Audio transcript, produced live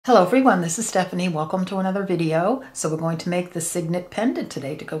Hello everyone, this is Stephanie. Welcome to another video. So we're going to make the Cygnet Pendant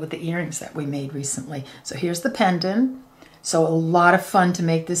today to go with the earrings that we made recently. So here's the pendant. So a lot of fun to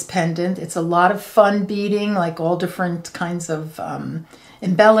make this pendant. It's a lot of fun beading, like all different kinds of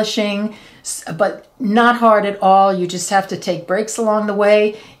embellishing, but not hard at all. You just have to take breaks along the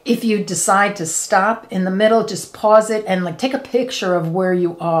way. If you decide to stop in the middle, just pause it and like take a picture of where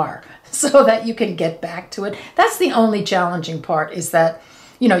you are so that you can get back to it. That's the only challenging part, is that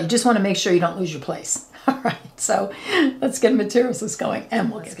you just want to make sure you don't lose your place. All right, so let's get materials list going,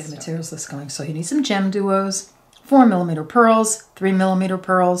 and we'll get materials list going. So you need some gem duos, 4mm pearls, 3mm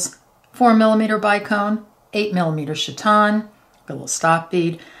pearls, 4mm Biocone, 8mm chaton, a little stop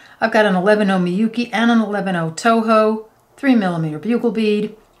bead. I've got an 11-0 Miyuki and an 11-0 Toho, 3mm bugle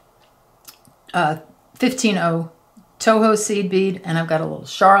bead, 15-0 Toho seed bead, and I've got a little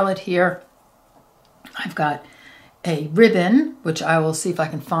Charlotte here. I've got a ribbon, which I will see if I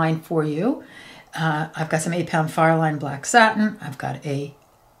can find for you. I've got some 8-pound Fireline black satin. I've got a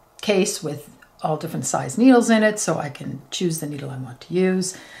case with all different size needles in it, so I can choose the needle I want to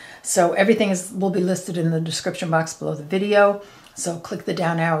use. So everything will be listed in the description box below the video. So click the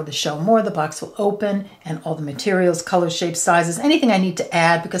down arrow to show more. The box will open, and all the materials, colors, shapes, sizes, anything I need to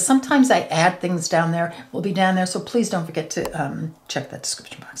add, because sometimes I add things down there, will be down there. So please don't forget to check that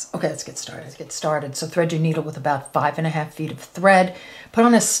description box. Okay, let's get started. So thread your needle with about 5.5 feet of thread. Put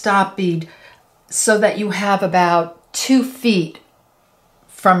on a stop bead so that you have about 2 feet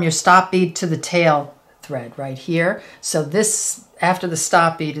from your stop bead to the tail thread right here. So this, after the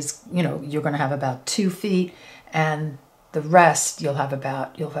stop bead is, you're going to have about 2 feet, and the rest you'll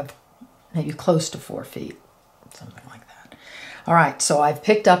have maybe close to 4 feet, something like that. All right, so I've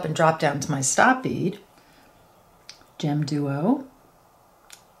picked up and dropped down to my stop bead, gem duo,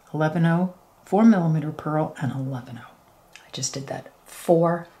 11-0, 4mm pearl, and 11-0. I just did that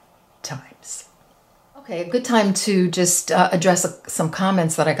 4 times. Okay, a good time to just address some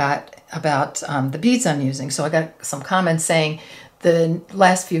comments that I got about the beads I'm using. So I got some comments saying, the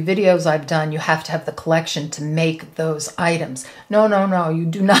last few videos I've done, you have to have the collection to make those items. No, you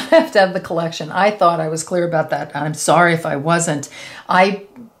do not have to have the collection. I thought I was clear about that. I'm sorry if I wasn't. I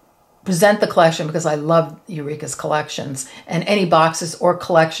present the collection because I love Eureka's collections, and any boxes or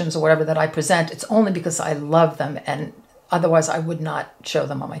collections or whatever that I present, it's only because I love them, and otherwise I would not show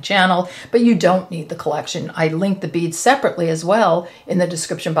them on my channel. But you don't need the collection. I link the beads separately as well in the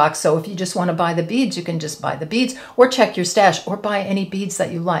description box. So if you just want to buy the beads, you can just buy the beads, or check your stash, or buy any beads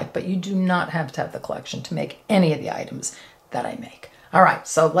that you like. But you do not have to have the collection to make any of the items that I make. All right,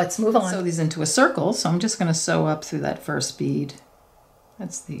 so let's move on. Sew these into a circle. So I'm just going to sew up through that first bead.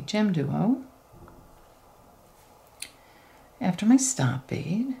 That's the gem duo. After my stop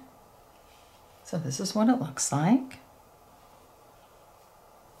bead. So this is what it looks like.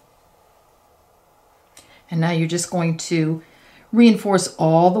 And now you're just going to reinforce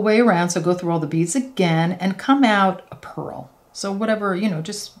all the way around. So go through all the beads again and come out a pearl. So whatever,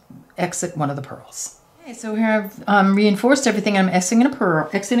 just exit one of the pearls. Okay, so here I've reinforced everything. I'm exiting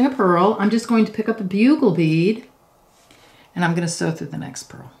a pearl. I'm just going to pick up a bugle bead, and I'm going to sew through the next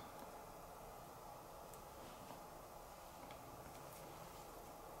pearl.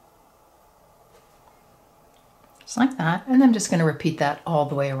 Just like that. And I'm just going to repeat that all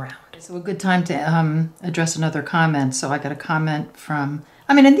the way around. So a good time to address another comment. So I got a comment from,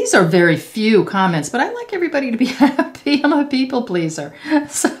 and these are very few comments, but I like everybody to be happy. I'm a people pleaser.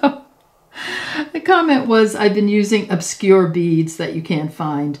 So the comment was, I've been using obscure beads that you can't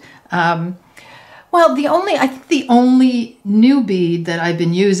find. Well, I think the only new bead that I've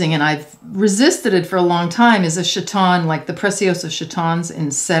been using, and I've resisted it for a long time, is a chaton, like the Preciosa chatons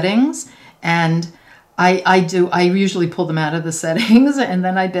in settings. And I usually pull them out of the settings and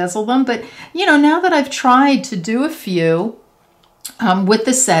then I bezel them. But, now that I've tried to do a few with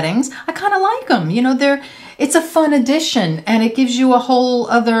the settings, I kind of like them. It's a fun addition, and it gives you a whole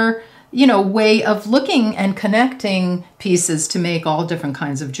other, way of looking and connecting pieces to make all different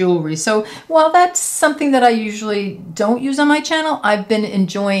kinds of jewelry. So while that's something that I usually don't use on my channel, I've been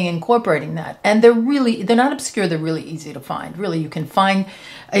enjoying incorporating that. And they're not obscure, they're really easy to find. Really, you can find,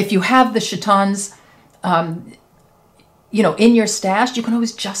 if you have the chatons, in your stash, you can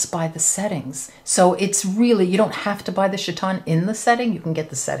always just buy the settings. So it's really, you don't have to buy the chaton in the setting. You can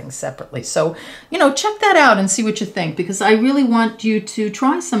get the settings separately. So, check that out and see what you think, because I really want you to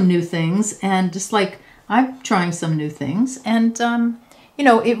try some new things, and just like I'm trying some new things, and,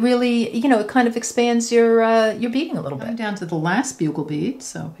 it really, it kind of expands your beading a little bit. Down to the last bugle bead.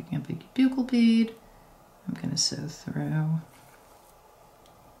 So picking up a bugle bead, I'm going to sew through.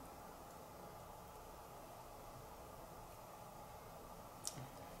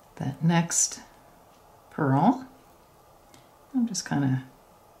 that next pearl. I'm just kind of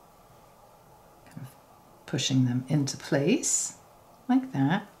pushing them into place like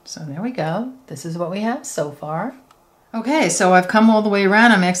that. So there we go. This is what we have so far. Okay, so I've come all the way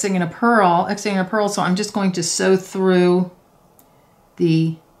around. I'm exiting a pearl, so I'm just going to sew through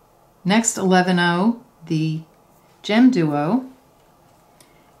the next 11-0, the gem duo,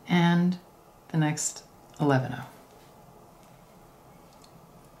 and the next 11-0.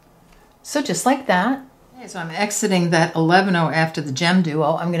 So just like that. Okay, so I'm exiting that 11-0 after the gem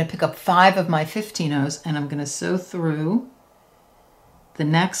duo. I'm going to pick up 5 of my 15-0s and I'm going to sew through the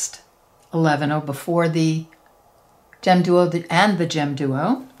next 11-0 before the gem duo and the gem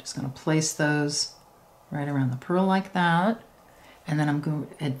duo. Just going to place those right around the pearl like that. And then I'm going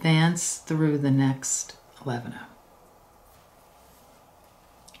to advance through the next 11-0.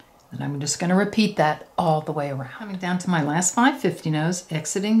 And I'm just going to repeat that all the way around. Coming down to my last 5 15-0s,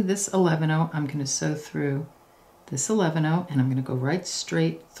 exiting this 11-0, I'm going to sew through this 11-0 and I'm going to go right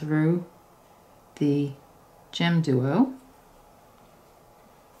straight through the gem duo.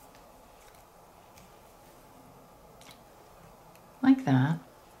 Like that.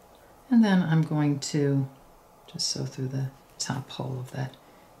 And then I'm going to just sew through the top hole of that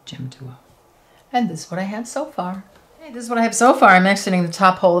gem duo. And this is what I have so far. Okay, this is what I have so far. I'm exiting the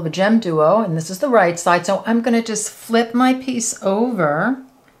top hole of a gem duo, and this is the right side. So I'm going to just flip my piece over,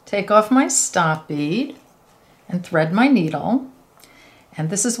 take off my stop bead, and thread my needle. And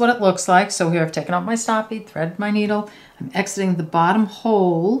this is what it looks like. So here I've taken off my stop bead, threaded my needle. I'm exiting the bottom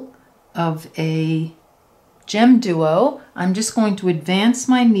hole of a gem duo. I'm just going to advance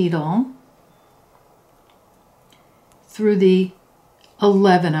my needle through the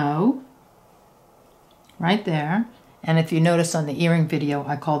 11-0 right there. And if you notice on the earring video,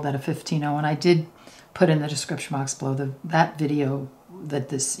 I called that a 15-0, and I did put in the description box below that video that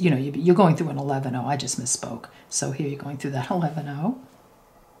this, you know, you're going through an 11-0. I just misspoke. So here you're going through that 11-0,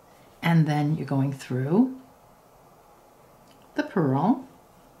 and then you're going through the pearl.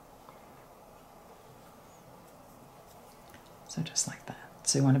 So just like that.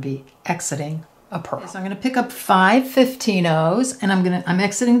 So you want to be exiting a pearl. Okay, so I'm going to pick up 5 15-0s and I'm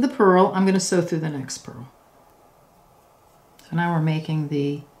exiting the pearl. I'm going to sew through the next pearl. So now we're making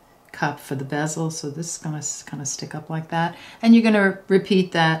the cup for the bezel. So this is going to kind of stick up like that. And you're going to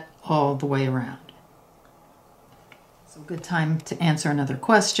repeat that all the way around. So good time to answer another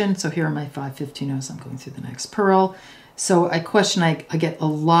question. So here are my 5 15-0s. I'm going through the next pearl. So a question I get a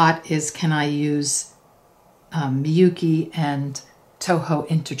lot is, can I use Miyuki and Toho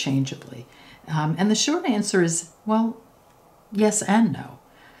interchangeably? And the short answer is, well, yes and no.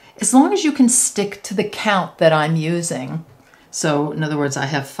 As long as you can stick to the count that I'm using. So in other words, I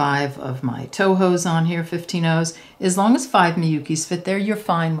have 5 of my Tohos on here, 15-0s. As long as 5 Miyukis fit there, you're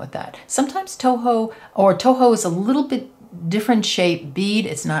fine with that. Sometimes Toho is a little bit different shape bead.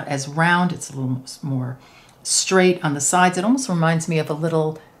 It's not as round. It's a little more straight on the sides. It almost reminds me of a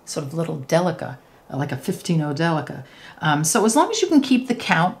little, sort of little delica, like a 15-0 delica. So as long as you can keep the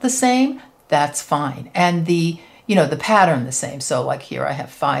count the same, that's fine. And the, you know, the pattern the same. So like here, I have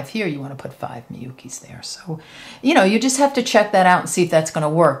 5 here. You want to put 5 Miyukis there. So, you know, you just have to check that out and see if that's going to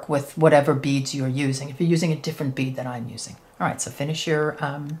work with whatever beads you're using. If you're using a different bead than I'm using. All right, so finish your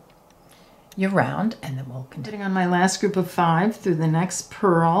round, and then we'll continue on my last group of 5 through the next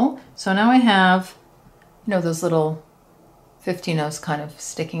pearl. So now I have, you know, those little 15-0s kind of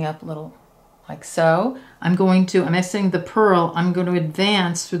sticking up a little like so. I'm exiting the pearl. I'm going to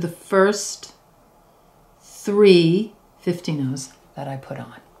advance through the first 3 15-0s that I put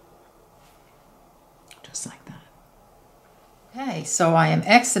on. Just like that. Okay, so I am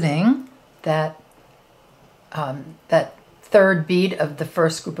exiting that that third bead of the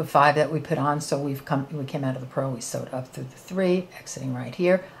first group of 5 that we put on. So we came out of the pearl, we sewed up through the 3, exiting right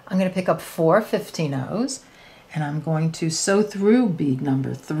here. I'm going to pick up 4 15-0s, and I'm going to sew through bead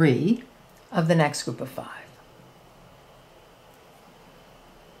number 3 of the next group of 5.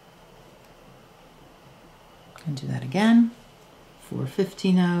 And do that again. 4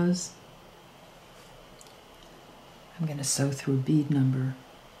 15-0s. I'm going to sew through bead number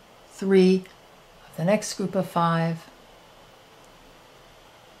 3 of the next group of 5.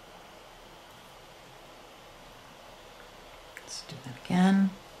 Let's do that again.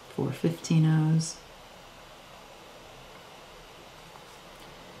 4 15-0s.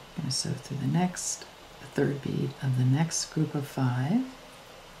 I'm going to sew through the third bead of the next group of 5.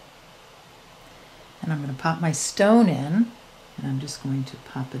 And I'm going to pop my stone in, and I'm just going to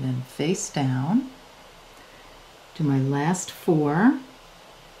pop it in face down. Do my last 4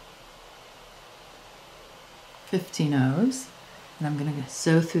 15-0s, And I'm going to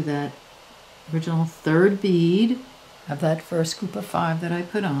sew through that original third bead of that first group of 5 that I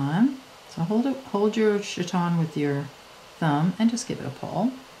put on. So hold your chaton with your thumb and just give it a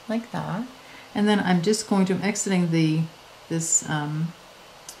pull like that. And then I'm just going to, exiting this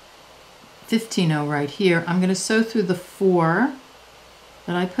 15-0 right here. I'm going to sew through the 4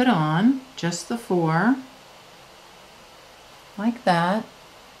 that I put on, just the 4, like that.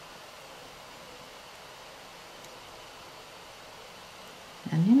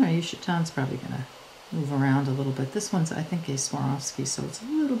 And you know, your chaton's probably going to move around a little bit. This one's, I think, a Swarovski, so it's a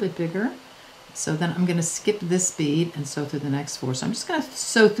little bit bigger. So then I'm going to skip this bead and sew through the next 4. So I'm just going to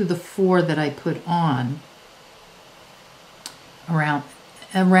sew through the 4 that I put on around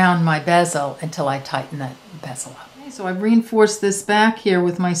my bezel until I tighten that bezel up. Okay, so I've reinforced this back here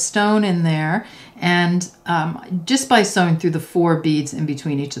with my stone in there, and just by sewing through the 4 beads in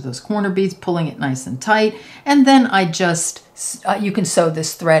between each of those corner beads, pulling it nice and tight, and then I just, you can sew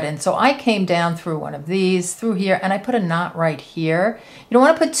this thread in. So I came down through one of these, through here, and I put a knot right here. You don't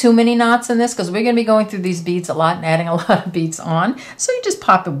want to put too many knots in this because we're going to be going through these beads a lot and adding a lot of beads on. So you just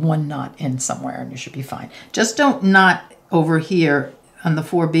pop one knot in somewhere and you should be fine. Just don't knot over here on the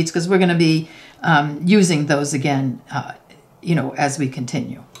 4 beads because we're going to be using those again, you know, as we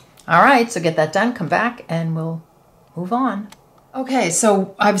continue. All right, so get that done, come back, and we'll move on. Okay,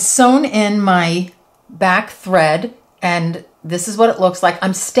 so I've sewn in my back thread, and this is what it looks like.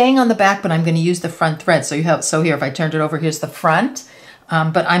 I'm staying on the back, but I'm going to use the front thread. So here, if I turned it over, here's the front.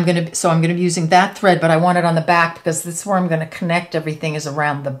 But I'm going to be using that thread, but I want it on the back because this is where I'm going to connect everything, is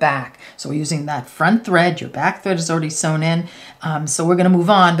around the back. So we're using that front thread. Your back thread is already sewn in. So we're going to move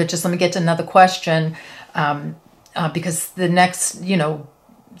on, but just let me get to another question, because the next, you know,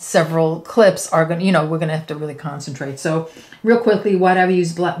 several clips are going to, you know, we're going to have to really concentrate. So real quickly, why do I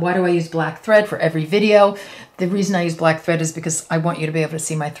use black thread for every video? The reason I use black thread is because I want you to be able to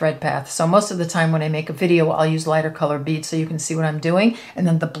see my thread path. So most of the time when I make a video, I'll use lighter color beads so you can see what I'm doing. And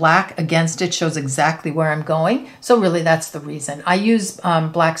then the black against it shows exactly where I'm going. So really that's the reason. I use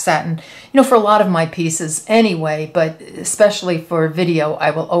black satin, you know, for a lot of my pieces anyway, but especially for video,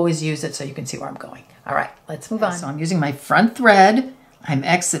 I will always use it so you can see where I'm going. All right, let's move on. So I'm using my front thread.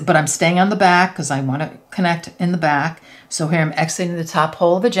 But I'm staying on the back because I want to connect in the back. So here I'm exiting the top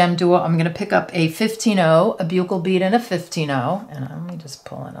hole of a gem duo. I'm going to pick up a 15-0, a bugle bead, and a 15-0. And let me just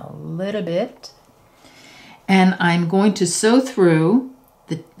pull in a little bit. And I'm going to sew through,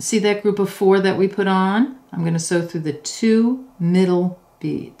 see that group of 4 that we put on? I'm going to sew through the 2 middle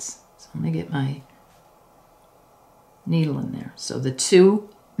beads. So let me get my needle in there. So the 2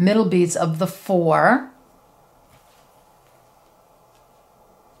 middle beads of the 4.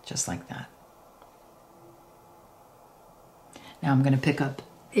 Just like that. Now I'm going to pick up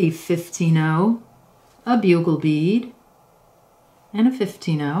a 15-0, a bugle bead, and a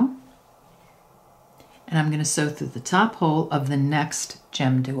 15-0. And I'm going to sew through the top hole of the next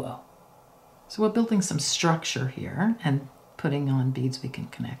gem duo. So we're building some structure here and putting on beads we can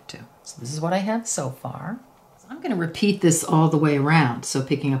connect to. So this is what I have so far. So I'm going to repeat this all the way around. So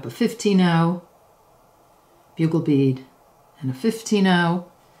picking up a 15-0, bugle bead, and a 15-0.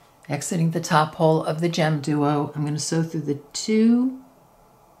 Exiting the top hole of the gem duo, I'm going to sew through the 2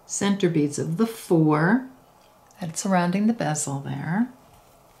 center beads of the 4 that's surrounding the bezel there,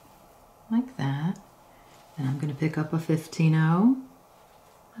 like that. And I'm going to pick up a 15-0,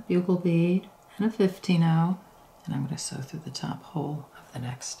 a bugle bead, and a 15-0, and I'm going to sew through the top hole of the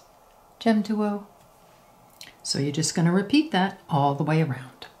next gem duo. So you're just going to repeat that all the way around.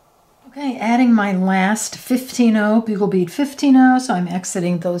 Okay, adding my last 15-0, bugle bead 15-0, so I'm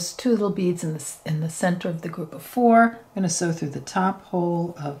exiting those 2 little beads in the center of the group of 4. I'm going to sew through the top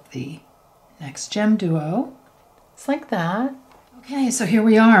hole of the next gem duo. It's like that. Okay, so here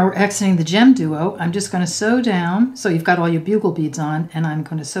we are. We're exiting the gem duo. I'm just going to sew down. So you've got all your bugle beads on, and I'm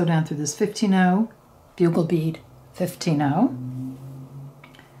going to sew down through this 15-0, bugle bead 15-0.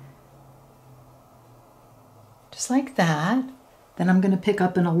 Just like that. Then I'm going to pick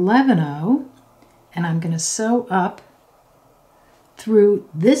up an 11-0, and I'm going to sew up through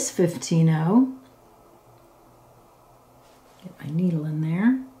this 15-0. Get my needle in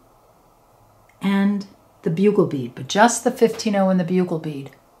there. And the bugle bead, but just the 15-0 and the bugle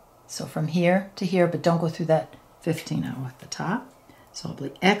bead. So from here to here, but don't go through that 15-0 at the top. So I'll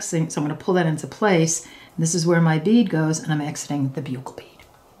be exiting, so I'm going to pull that into place. And this is where my bead goes, and I'm exiting the bugle bead.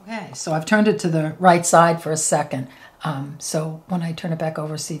 Okay, so I've turned it to the right side for a second. So when I turn it back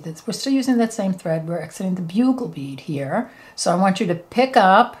over, see that we're still using that same thread. We're exiting the bugle bead here. So I want you to pick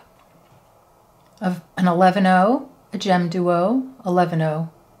up an 11-0, a gem duo, 11-0,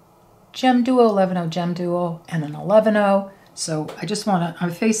 gem duo, 11-0, gem duo, and an 11-0, So I just want to,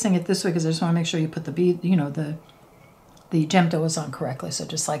 I'm facing it this way because I just want to make sure you put the bead, you know, the gem doors on correctly. So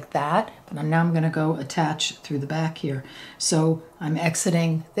just like that. But now I'm going to go attach through the back here. So I'm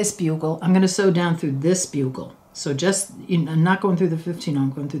exiting this bugle. I'm going to sew down through this bugle. So just, you know, I'm not going through the 15-0,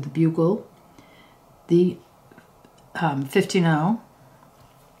 I'm going through the bugle, the 15-0,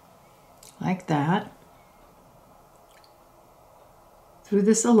 like that, through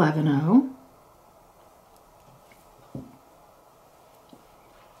this 11-0,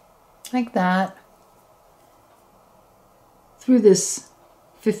 like that, through this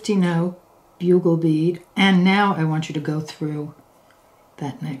 15-0 bugle bead, and now I want you to go through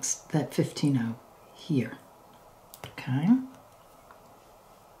that 15-0 here. Okay.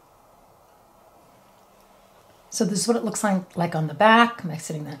 So this is what it looks like on the back. I'm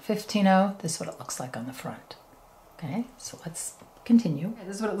exiting that 15-0. This is what it looks like on the front. Okay, so let's continue. Okay,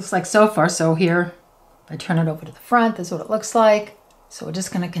 this is what it looks like so far. So here, if I turn it over to the front, this is what it looks like. So we're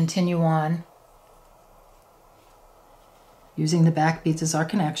just going to continue on using the back beads as our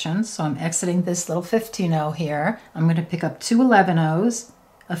connections. So I'm exiting this little 15-0 here. I'm going to pick up 2 11-0s,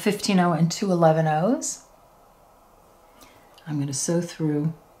 a 15-0 and 2 11-0s. I'm going to sew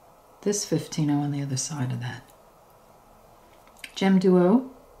through this 15-0 on the other side of that gem duo,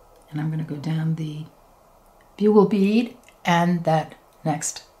 and I'm going to go down the bugle bead and that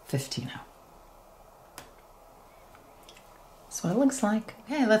next 15-0. That's what it looks like.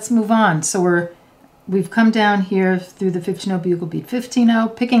 Okay, let's move on. So we've come down here through the 15-0 bugle bead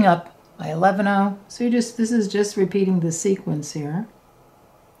 15-0, picking up my 11-0. So this is just repeating the sequence here.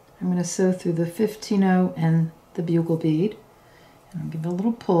 I'm going to sew through the 15-0 and the bugle bead. And I'll give it a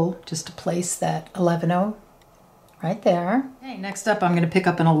little pull just to place that 11-0 right there. Okay, next up I'm going to pick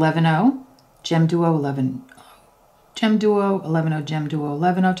up an 11-0, gem duo 11, gem duo 11-0, gem duo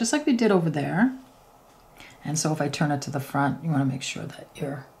 11-0, just like we did over there. And so if I turn it to the front, you want to make sure that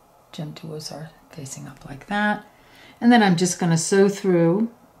your gem duos are facing up like that. And then I'm just going to sew through,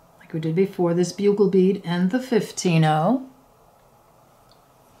 like we did before, this bugle bead and the 15-0.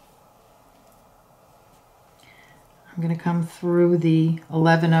 I'm going to come through the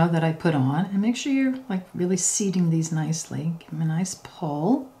 11-0 that I put on, and make sure you're like really seating these nicely. Give them a nice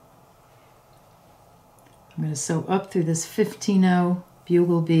pull. I'm going to sew up through this 15-0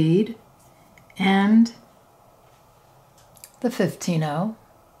 bugle bead and the 15-0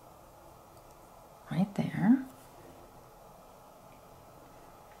 right there,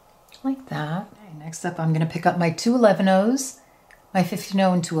 like that. Okay, next up I'm going to pick up my 2 11-0s, my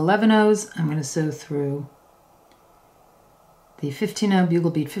 15-0 and 2 11-0s. I'm going to sew through the 15-0 bugle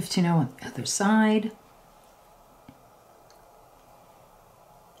bead 15-0 on the other side.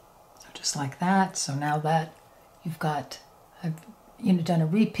 So just like that. So now that you've got, done a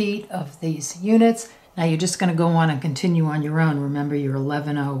repeat of these units, now you're just going to go on and continue on your own. Remember your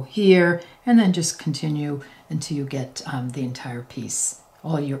 11-0 here, and then just continue until you get the entire piece,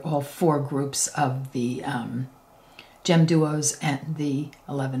 all 4 groups of the gem duos and the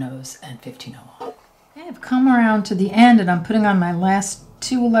 11-0s and 15-0 on. Okay, I've come around to the end, and I'm putting on my last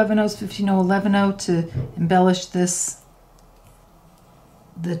 2 11-0s, 15-0, 11-0 to embellish this,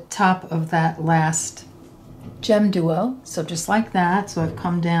 the top of that last gem duo. So just like that. So I've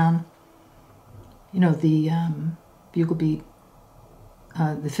come down, the bugle bead,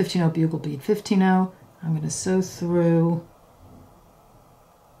 the 15-0 bugle bead 15-0. I'm going to sew through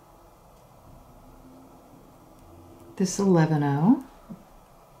this 11-0.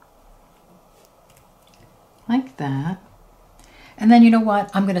 Like that. And then you know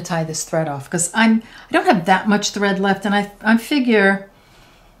what? I'm going to tie this thread off because I don't have that much thread left, and I figure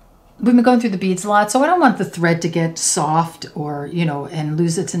we've been going through the beads a lot, so I don't want the thread to get soft or, and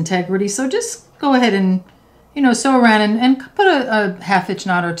lose its integrity. So just go ahead and, sew around and put a half-inch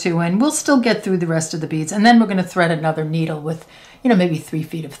knot or 2 in. We'll still get through the rest of the beads, and then we're going to thread another needle with, maybe 3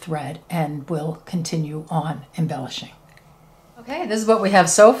 feet of thread, and we'll continue on embellishing. Okay, this is what we have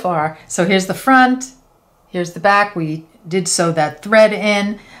so far. So here's the front. Here's the back. We did sew that thread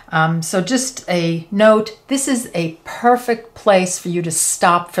in. So just a note, this is a perfect place for you to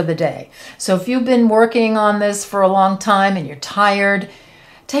stop for the day. So if you've been working on this for a long time and you're tired,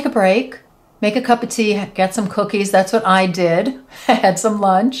 take a break, make a cup of tea, get some cookies. That's what I did. I had some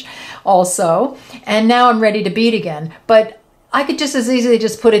lunch also. And now I'm ready to bead again. But I could just as easily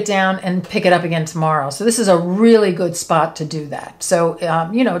just put it down and pick it up again tomorrow. So this is a really good spot to do that. So,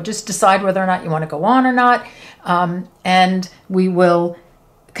 just decide whether or not you want to go on or not, and we will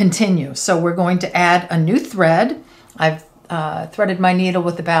continue. So we're going to add a new thread. I've threaded my needle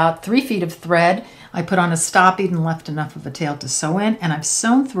with about 3 feet of thread. I put on a stop bead and left enough of a tail to sew in, and I've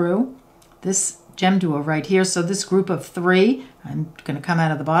sewn through this gem duo right here. So this group of 3, I'm going to come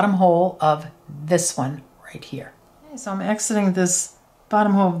out of the bottom hole of this one right here. Okay, so I'm exiting this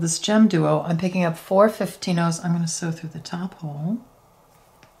bottom hole of this gem duo. I'm picking up 4 15-0s. I'm going to sew through the top hole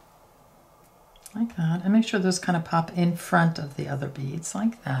like that, and make sure those kind of pop in front of the other beads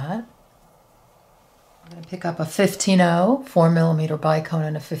like that. I'm going to pick up a 15-0, 4mm Biocone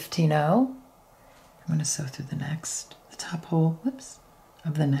and a 15-0. I'm going to sew through the top hole, whoops,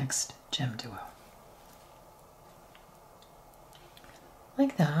 of the next gem duo.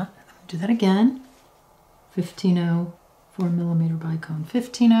 Like that. Do that again. 15-0, 4mm Biocone,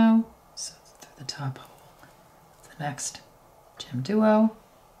 15-0. Sew through the top hole of the next gem duo,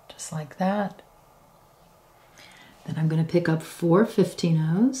 just like that. Then I'm going to pick up 4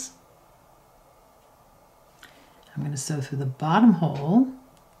 15-0s. I'm going to sew through the bottom hole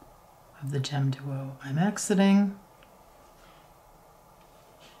of the gem duo I'm exiting,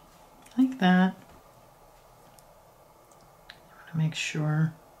 like that. I want to make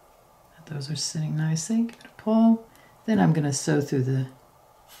sure that those are sitting nicely. Give it a pull. Then I'm going to sew through the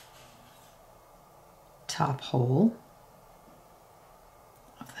top hole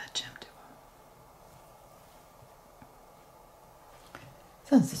of that gem duo.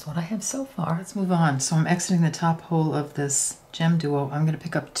 So this is what I have so far. Let's move on. So I'm exiting the top hole of this gem duo. I'm going to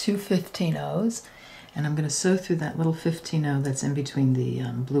pick up 2 15-0s, and I'm going to sew through that little 15-0 that's in between the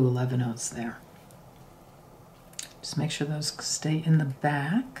blue 11-0s there. Just make sure those stay in the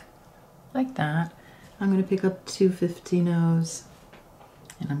back, like that. I'm going to pick up 2 15-0s,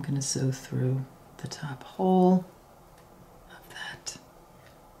 and I'm going to sew through the top hole of that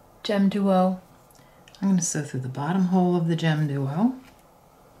gem duo. I'm going to sew through the bottom hole of the gem duo,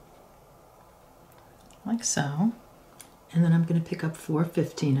 like so, and then I'm going to pick up 4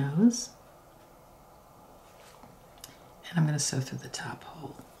 15-0s, and I'm going to sew through the top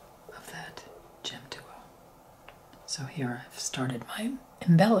hole of that gem duo. So here I've started my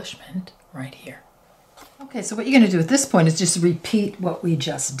embellishment right here. Okay, so what you're going to do at this point is just repeat what we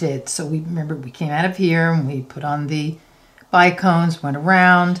just did. So remember we came out of here and we put on the bicones, went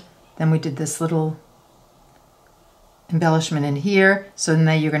around, then we did this little embellishment in here. So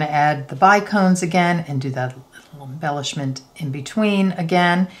now you're going to add the bicones again and do that little embellishment in between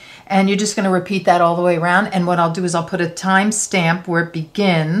again. And you're just going to repeat that all the way around. And what I'll do is I'll put a time stamp where it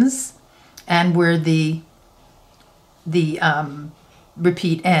begins and where the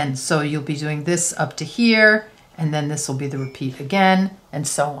repeat ends. So you'll be doing this up to here, and then this will be the repeat again, and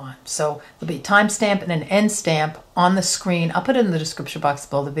so on. So there'll be a time stamp and an end stamp on the screen. I'll put it in the description box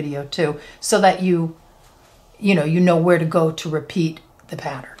below the video too, so that you know where to go to repeat the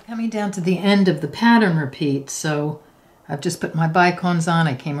pattern. Coming down to the end of the pattern repeat, so I've just put my bicones on,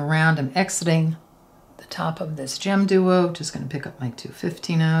 I came around, I'm exiting the top of this gem duo, just going to pick up my 2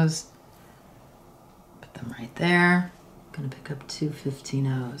 15-0s, put them right there. I'm going to pick up 2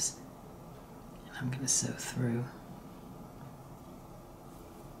 15-0s, and I'm going to sew through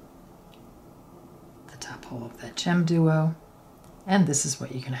the top hole of that gem duo, and this is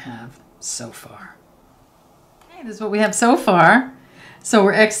what you're going to have so far. Okay, this is what we have so far. So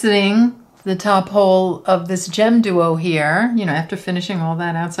we're exiting the top hole of this gem duo here, after finishing all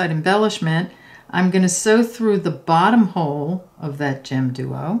that outside embellishment. I'm going to sew through the bottom hole of that gem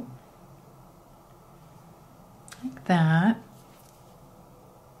duo, like that.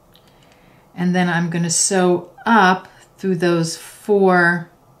 And then I'm going to sew up through those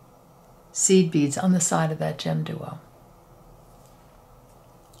 4 seed beads on the side of that gem duo.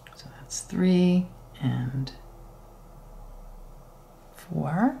 So that's 3 and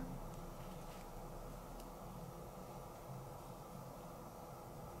 4.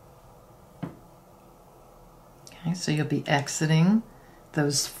 Okay, so you'll be exiting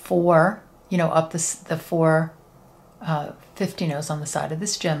those 4, up the 4 15-0s on the side of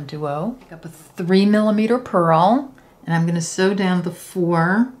this gem duo. Pick up a 3mm pearl, and I'm going to sew down the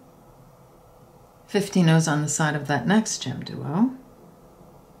 4 15-0s on the side of that next gem duo.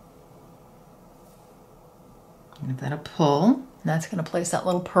 Give that a pull, and that's going to place that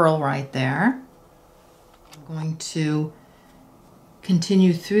little pearl right there. I'm going to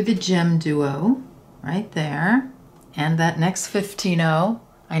continue through the gem duo right there, and that next 15-0.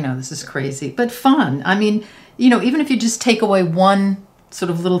 I know this is crazy, but fun. I mean, even if you just take away one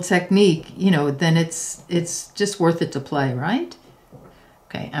sort of little technique, then it's just worth it to play, right?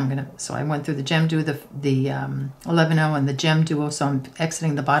 Okay, so I went through the gem duo, the 11-0 and the gem duo, so I'm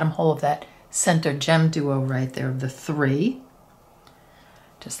exiting the bottom hole of that center gem duo right there of the 3,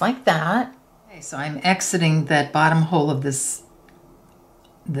 just like that. Okay, so I'm exiting that bottom hole of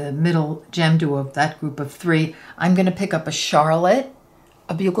the middle gem duo of that group of 3. I'm going to pick up a Charlotte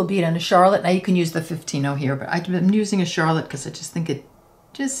a bugle bead and a charlotte. Now you can use the 15-0 here, but I'm using a charlotte because I just think it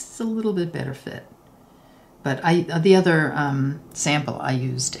just a little bit better fit. But the other sample I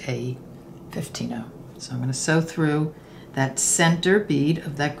used a 15-0. So I'm going to sew through that center bead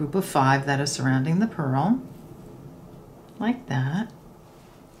of that group of 5 that is surrounding the pearl, like that.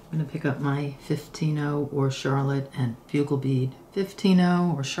 I'm going to pick up my 15-0 or charlotte and bugle bead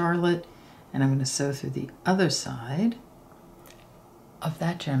 15-0 or charlotte, and I'm going to sew through the other side of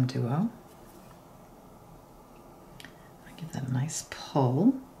that gem duo. I give that a nice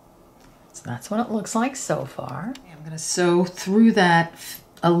pull. So that's what it looks like so far. I'm going to sew through that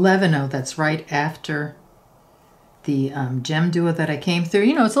 11-0 that's right after the gem duo that I came through.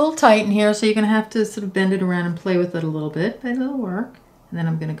 You know, it's a little tight in here, so you're going to have to sort of bend it around and play with it a little bit, but it'll work. And then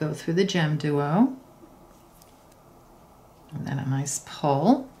I'm going to go through the gem duo. And then a nice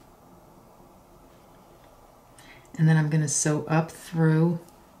pull. And then I'm going to sew up through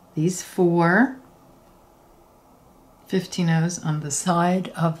these 4 15-0s on the side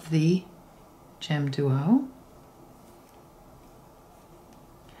of the gem duo.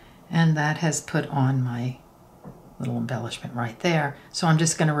 And that has put on my little embellishment right there. So I'm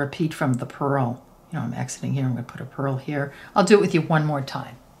just going to repeat from the pearl. You know, I'm exiting here, I'm going to put a pearl here. I'll do it with you one more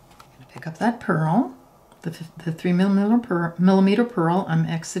time. I'm going to pick up that pearl, the 3mm pearl. I'm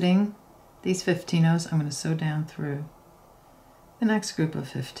exiting these 15-0s. I'm going to sew down through the next group of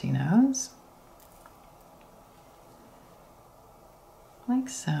 15-0s, like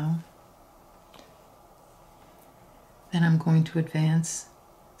so. Then I'm going to advance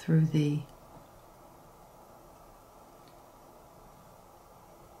through the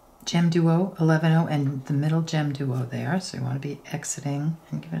gem duo 11-0 and the middle gem duo there. So you want to be exiting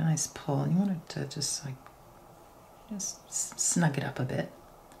and give it a nice pull. You want it to just snug it up a bit,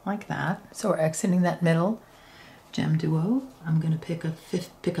 like that. So we're exiting that middle gem duo. I'm going to pick up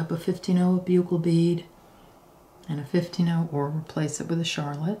a 15-0 bugle bead and a 15-0 or replace it with a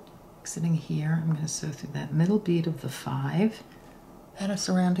charlotte. Exiting here, I'm going to sew through that middle bead of the 5 that are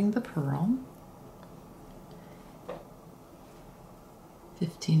surrounding the pearl.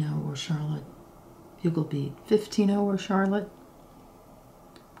 15-0 or charlotte, bugle bead 15-0 or charlotte.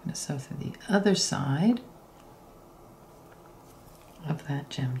 I'm going to sew through the other side of that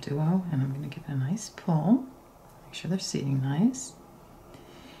gem duo, and I'm going to give it a nice pull. Make sure they're seating nice.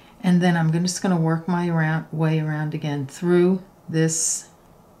 And then I'm just going to work my way around again through this,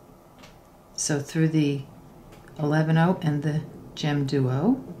 so through the 11-0 and the gem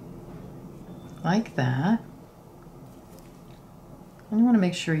duo, like that. And you want to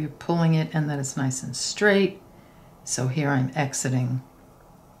make sure you're pulling it and that it's nice and straight. So here I'm exiting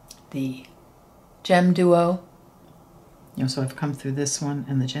the gem duo. You know, so I've come through this one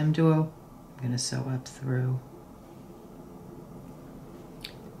and the gem duo. I'm going to sew up through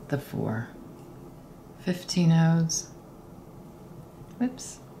the 4 15-0s.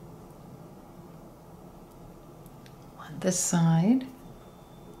 Whoops. On this side.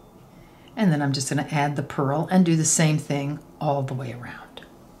 And then I'm just going to add the pearl and do the same thing all the way around.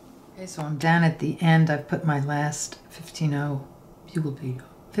 Okay, so I'm down at the end. I've put my last 15-0 bugle bead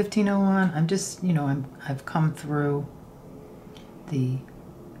 15-0 on. I'm just, you know, I've come through the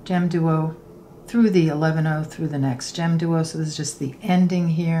gem duo, through the 11-0, through the next gem duo. So this is just the ending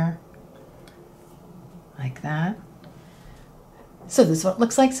here, like that. So this is what it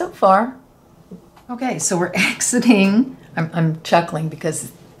looks like so far. Okay, so we're exiting. I'm chuckling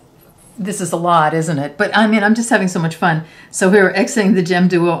because this is a lot, isn't it? But I mean, I'm just having so much fun. So here we're exiting the gem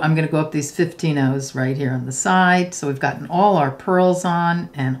duo. I'm going to go up these 15-0s right here on the side. So we've gotten all our pearls on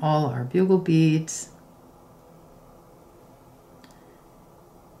and all our bugle beads.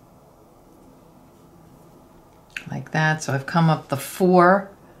 Like that. So I've come up the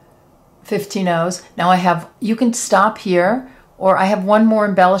 4 15-0s. Now I have, you can stop here, or I have one more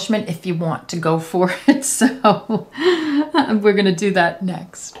embellishment if you want to go for it. So we're going to do that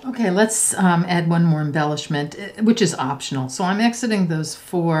next. Okay, let's add one more embellishment, which is optional. So I'm exiting those the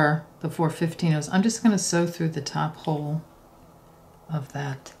 4 15-0s. I'm just going to sew through the top hole of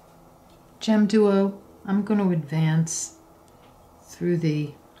that gem duo. I'm going to advance through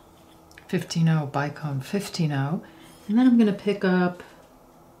the 15-0 Biocone 15-0, and then I'm going to pick up,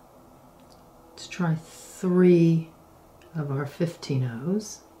 let's try 3 of our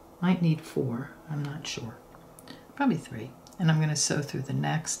 15-0s. Might need 4, I'm not sure. Probably 3. And I'm going to sew through the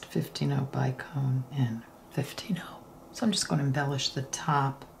next 15-0 Biocone and 15-0. So I'm just going to embellish the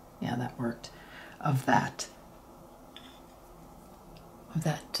top, yeah, that worked, of that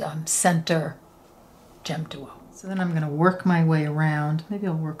center gem duo. So then I'm going to work my way around. Maybe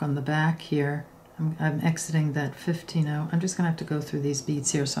I'll work on the back here. I'm exiting that 15-0. I'm just going to have to go through these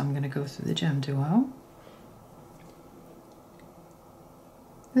beads here, so I'm going to go through the gem duo,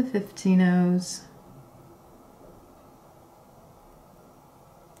 the 15-0s,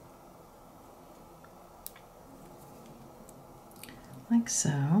 like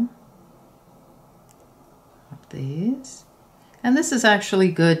so, up these. And this is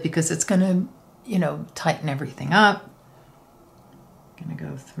actually good because it's going to, you know, tighten everything up. I'm going to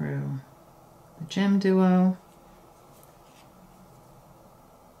go through the gem duo,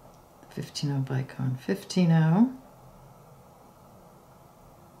 15-0 Biocone, 15-0.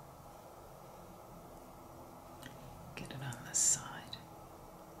 Get it on this side.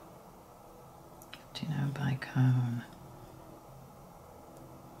 15-0 Biocone,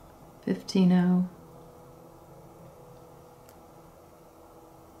 15-0.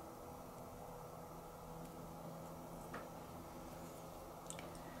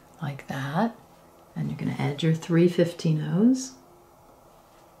 Like that. And you're going to add your 3 15-0s.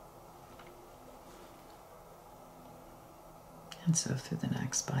 And so through the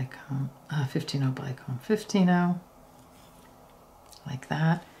next Biocone, 15-0 Biocone, 15-0. Like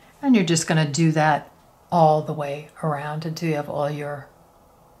that. And you're just going to do that all the way around until you have all your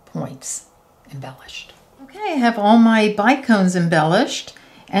points embellished. Okay, I have all my Biocones embellished.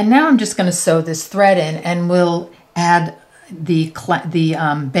 And now I'm just going to sew this thread in, and we'll add the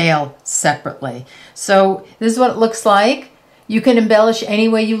bail separately. So this is what it looks like. You can embellish any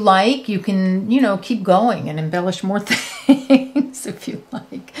way you like. You can, you know, keep going and embellish more things if you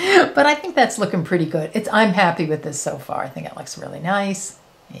like. But I think that's looking pretty good. I'm happy with this so far. I think it looks really nice.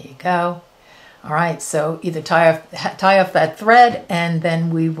 There you go. All right, so either tie off that thread, and then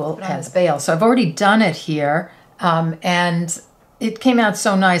we will add bail. So I've already done it here, and it came out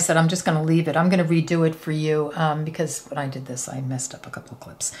so nice that I'm just going to leave it. I'm going to redo it for you because when I did this, I messed up a couple of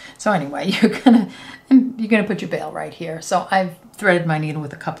clips. So anyway, you're gonna put your bail right here. So I've threaded my needle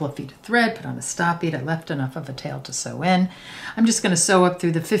with a couple of feet of thread, put on a stop bead. I left enough of a tail to sew in. I'm just going to sew up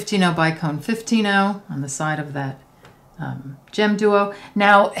through the 15-0 Biocone 15-0 on the side of that gem duo.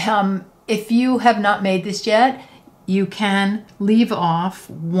 Now, if you have not made this yet, you can leave off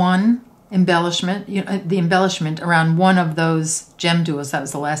one embellishment, the embellishment around one of those gem duos. That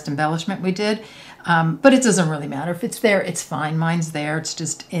was the last embellishment we did, but it doesn't really matter. If it's there, it's fine. Mine's there, it's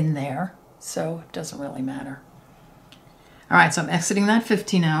just in there, so it doesn't really matter. All right, so I'm exiting that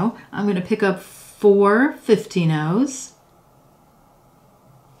 15-0. I'm going to pick up 4 15-0s,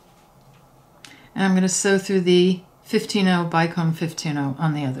 and I'm going to sew through the 15-0 Biocone 15-0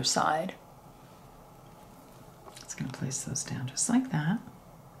 on the other side. Just going to place those down just like that.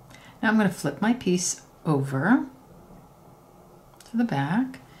 Now I'm going to flip my piece over to the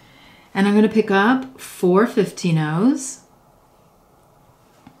back, and I'm going to pick up 4 15-0s,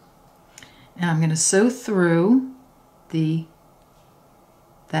 and I'm going to sew through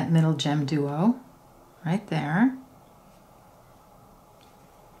that middle gem duo right there,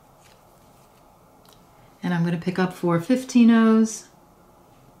 and I'm going to pick up 4 15-0s,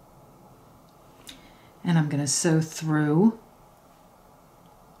 and I'm going to sew through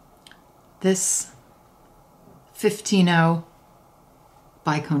this 15-0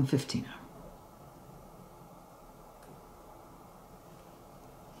 Biocone 15-0.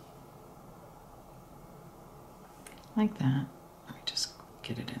 Like that. Let me just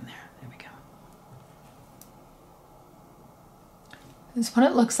get it in there. There we go. This is what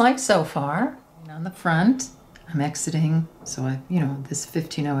it looks like so far. And on the front, I'm exiting, so this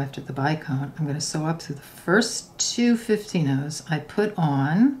 15-0 after the Biocone, I'm going to sew up through the first 2 15-0s I put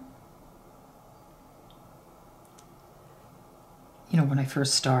on, when I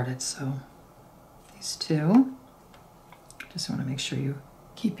first started. So these 2, just want to make sure you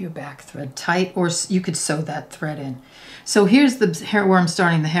keep your back thread tight, or you could sew that thread in. So here's where I'm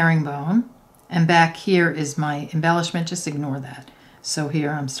starting the herringbone, and back here is my embellishment. Just ignore that. So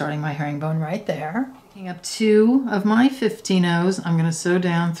here I'm starting my herringbone right there. Picking up 2 of my 15-0s, I'm going to sew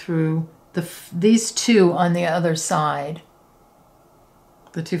down through these 2 on the other side.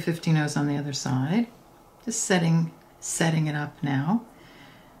 The 2 15-0s on the other side. Just setting it up now.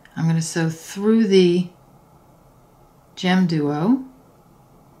 I'm going to sew through the gem duo.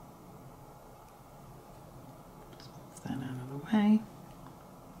 Let's move that out of the way.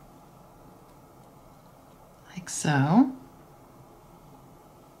 Like so.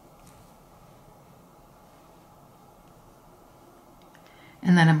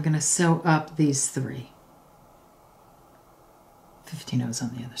 And then I'm going to sew up these 3 15-0s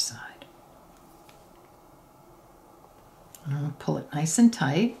on the other side. I'm going to pull it nice and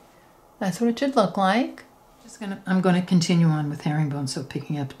tight. That's what it should look like. I'm going to continue on with herringbone. So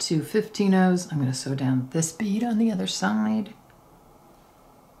picking up 2 15-0s, I'm going to sew down this bead on the other side.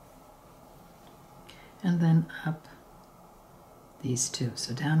 And then up these 2.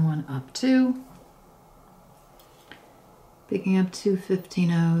 So down 1, up 2. Picking up 2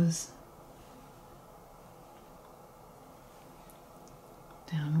 15-0s.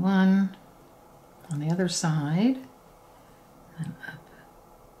 Down 1 on the other side. And up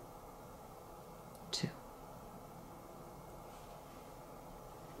 2.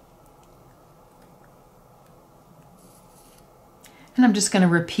 And I'm just going to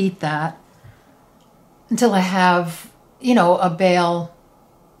repeat that until I have, you know, a bail,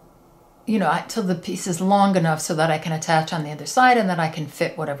 you know, until the piece is long enough so that I can attach on the other side and that I can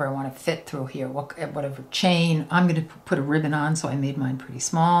fit whatever I want to fit through here, whatever chain. I'm going to put a ribbon on, so I made mine pretty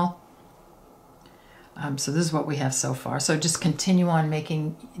small. So this is what we have so far. So just continue on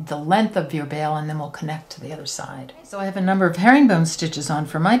making the length of your bail and then we'll connect to the other side. So I have a number of herringbone stitches on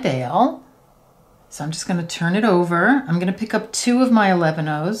for my bail. So I'm just going to turn it over. I'm going to pick up 2 of my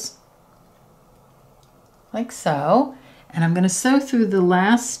 11-0s, like so. And I'm going to sew through the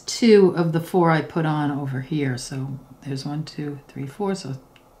last 2 of the 4 I put on over here. So there's 1, 2, 3, 4, so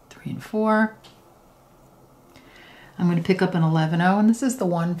 3 and 4. I'm going to pick up an 11-0, and this is the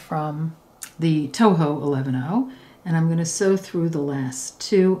one from the Toho 11-0, and I'm going to sew through the last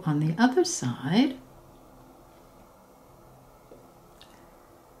 2 on the other side,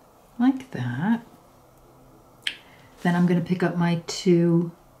 like that. Then I'm going to pick up my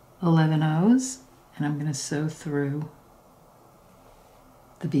 2 11-0s, and I'm going to sew through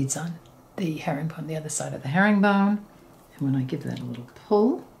the beads on the herringbone, the other side of the herringbone. And when I give that a little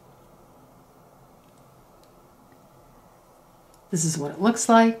pull, this is what it looks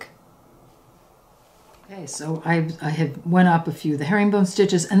like. Okay, so I had went up a few of the herringbone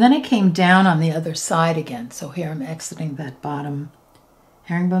stitches, and then I came down on the other side again. So here I'm exiting that bottom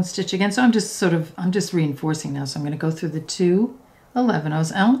herringbone stitch again. So I'm just reinforcing now. So I'm going to go through the 2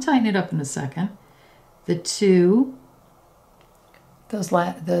 11-0s, and I'll tighten it up in a second. The 2,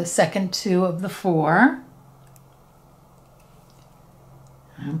 the second 2 of the 4.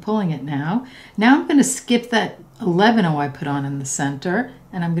 I'm pulling it now. Now I'm going to skip that 11-0 I put on in the center,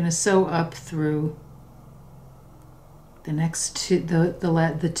 and I'm going to sew up through the next 2,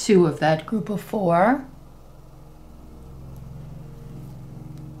 the 2 of that group of 4.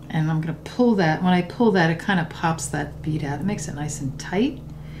 And I'm going to pull that. When I pull that, it kind of pops that bead out. It makes it nice and tight.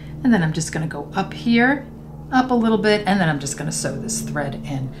 And then I'm just going to go up here, up a little bit, and then I'm just going to sew this thread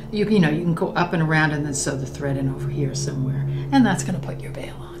in. You know, you can go up and around and then sew the thread in over here somewhere. And that's going to put your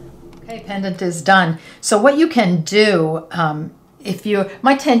bail on. Okay, pendant is done. So what you can do,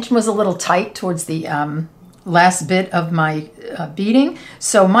 my tension was a little tight towards the last bit of my beading,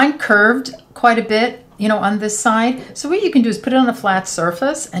 so mine curved quite a bit, you know, on this side. So what you can do is put it on a flat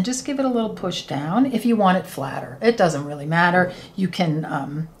surface and just give it a little push down if you want it flatter. It doesn't really matter. You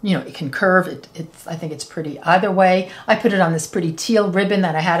can, you know, it can curve. I think it's pretty either way. I put it on this pretty teal ribbon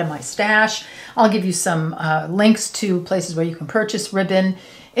that I had in my stash. I'll give you some links to places where you can purchase ribbon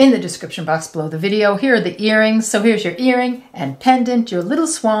in the description box below the video. Here are the earrings. So here's your earring and pendant, your little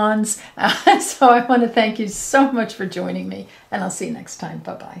swans. So I want to thank you so much for joining me, and I'll see you next time.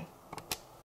 Bye-bye.